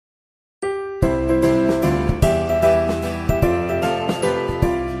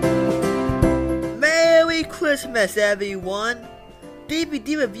Christmas, everyone!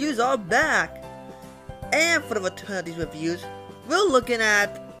 DVD reviews are back! And for the return of these reviews, we're looking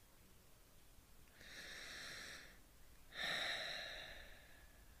at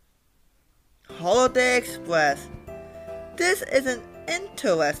Holiday Express. This is an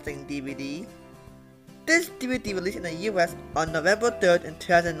interesting DVD. This DVD released in the US on November 3rd in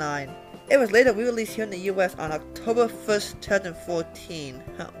 2009. It was later re-released here in the US on October 1st, 2014.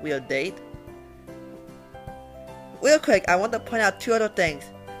 Weird date. Real quick, I want to point out two other things.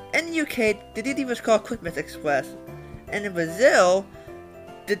 In the UK, the DVD was called Christmas Express. And in Brazil,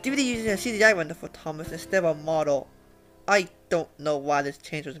 the DVD uses a CGI render for Thomas instead of a model. I don't know why this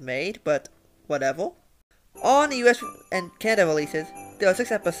change was made, but whatever. On the US and Canada releases, there are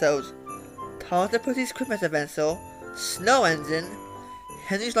 6 episodes. Thomas the Pussy's Christmas Adventure, Snow Engine,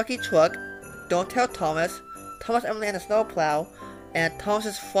 Henry's Lucky Truck, Don't Tell Thomas, Thomas, Emily and the Snowplow, and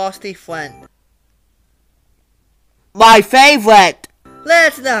Thomas's Frosty Friend. My favorite!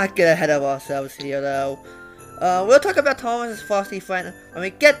 Let's not get ahead of ourselves here though. We'll talk about Thomas's Frosty Friend when we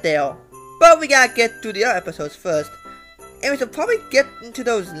get there. But we gotta get through the other episodes first. And we should probably get into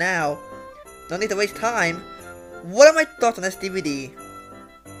those now. No need to waste time. What are my thoughts on this DVD?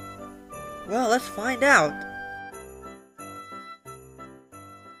 Well, let's find out.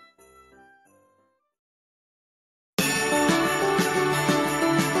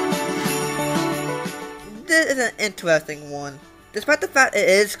 This is an interesting one. Despite the fact it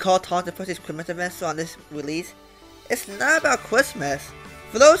is called Thomas the Pussy's Christmas Adventure on this release, it's not about Christmas.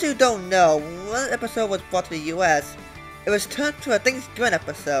 For those who don't know, when the episode was brought to the US, it was turned to a Thanksgiving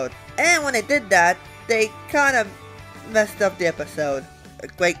episode. And when they did that, they kind of messed up the episode.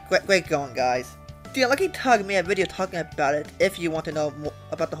 Great going, guys. The Unlucky Tug made a video talking about it if you want to know more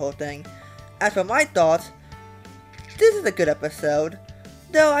about the whole thing. As for my thoughts, this is a good episode.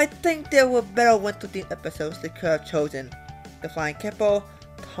 Though I think there were better winter-themed episodes they could have chosen. The Flying Kipper,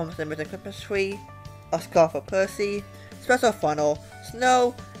 Thomas and Mr. Christmas Tree, A Scarf for Percy, Special Funnel,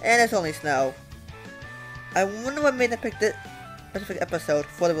 Snow, and It's Only Snow. I wonder what made them pick this specific episode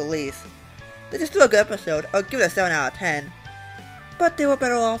for the release. This is still a good episode, I'll give it a 7 out of 10. But there were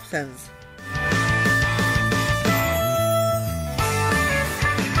better options.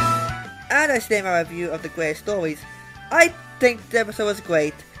 As I say in my review of the greatest stories, I think the episode was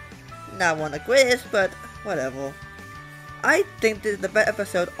great. Not one of the greatest, but whatever. I think this is the best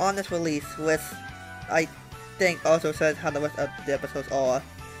episode on this release, which I think also says how the rest of the episodes are.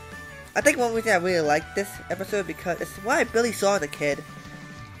 I think one reason I really like this episode because it's what I barely saw as a kid.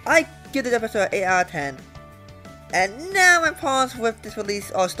 I give this episode an 8 out of 10. And now my problems with this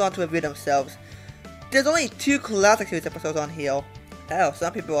release are starting to reveal themselves. There's only 2 classic series episodes on here. Hell,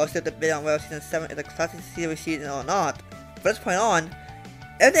 some people are still debating on whether season 7 is a classic series season or not. From this point on,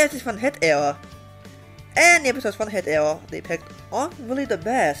 everything is from the hit era. And the episodes from the hit era they picked aren't really the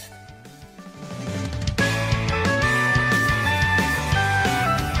best.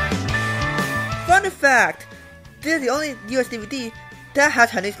 Fun fact, this is the only US DVD that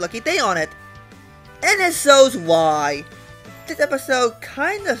has Henry's Lucky Day on it. And it shows why. This episode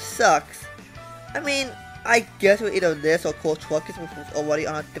kinda sucks. I mean, I guess it was either this or Cold Truckers, which was already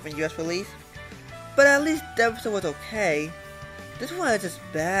on a different US release. But at least the episode was okay. This one is just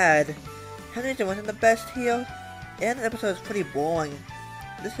bad. Henry wasn't the best here, and the episode is pretty boring.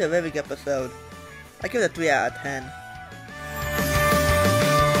 This is a very good episode. I give it a 3 out of 10.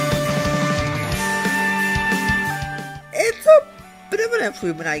 It's a bit of an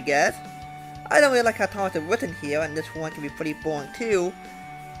improvement, I guess. I don't really like how Thomas is written here, and this one can be pretty boring too.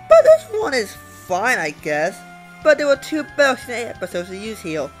 But this one is fine, I guess. But there were 2 better season 8 episodes to use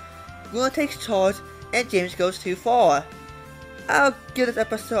here. Luna Takes Charge and James Goes Too Far. I'll give this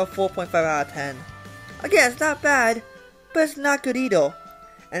episode a 4.5 out of 10. Again, it's not bad, but it's not good either.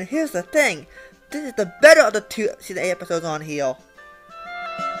 And here's the thing, this is the better of the 2 season 8 episodes on here.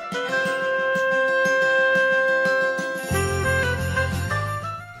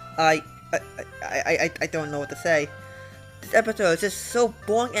 I don't know what to say. This episode is just so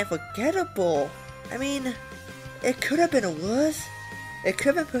boring and forgettable. I mean, it could have been worse. It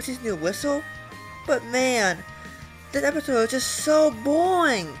could have been Percy's New Whistle. But man, this episode is just so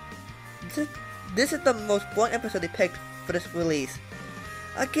boring. This is the most boring episode they picked for this release.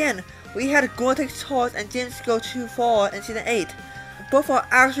 Again, we had Gore Takes Charge and James Go Too Far in season 8. Both are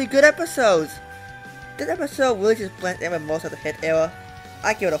actually good episodes. This episode really just blends in with most of the hit era.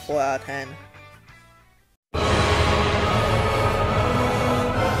 I give it a 4 out of 10.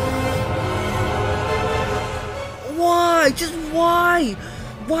 Why? Just why?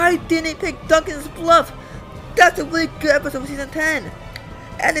 Why didn't they pick Duncan's Bluff? That's a really good episode of season 10.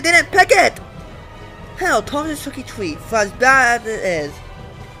 And they didn't pick it! Hell, Thomas's Cookie Treat, for as bad as it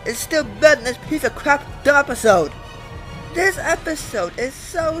is still better than this piece of crap dumb episode. This episode is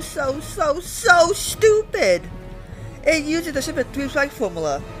so stupid. It uses the simple 3-strike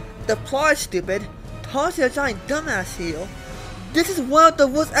formula. The plot is stupid. Thomas is a giant dumbass heel. This is one of the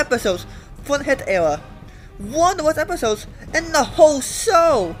worst episodes from the hit era. One of the worst episodes in the whole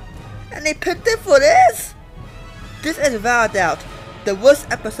show. And they picked it for this? This is without a doubt the worst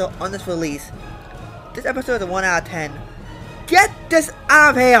episode on this release. This episode is a 1 out of 10. Get this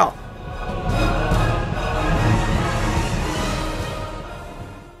out of here!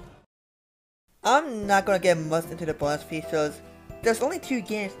 I'm not gonna get much into the bonus features. There's only 2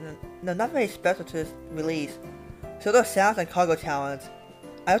 games and they're not very special to this release. So those sounds and cargo talents.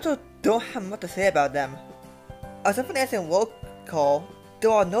 I also don't have much to say about them. Aside from the instant roll call,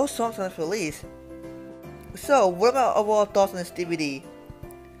 there are no songs on this release. So what about overall thoughts on this DVD?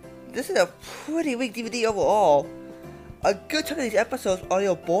 This is a pretty weak DVD overall. A good chunk of these episodes are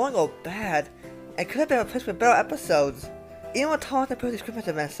either boring or bad, and could have been replaced with better episodes. Even with Thomas and Percy's Christmas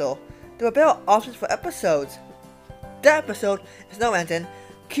event, there were better options for episodes. That episode is no ending,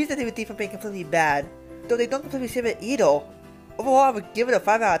 keeps the DVD from being completely bad, though they don't completely save it either. Overall, I would give it a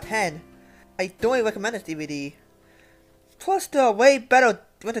 5 out of 10. I don't really recommend this DVD. Plus, there are way better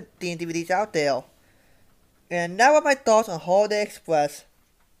winter themed DVDs out there. And now are my thoughts on Holiday Express.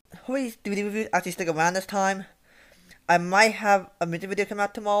 Hopefully these DVD reviews actually stick around this time. I might have a music video come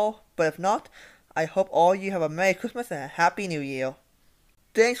out tomorrow, but if not, I hope all of you have a Merry Christmas and a Happy New Year.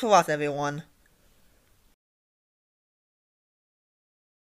 Thanks for watching, everyone.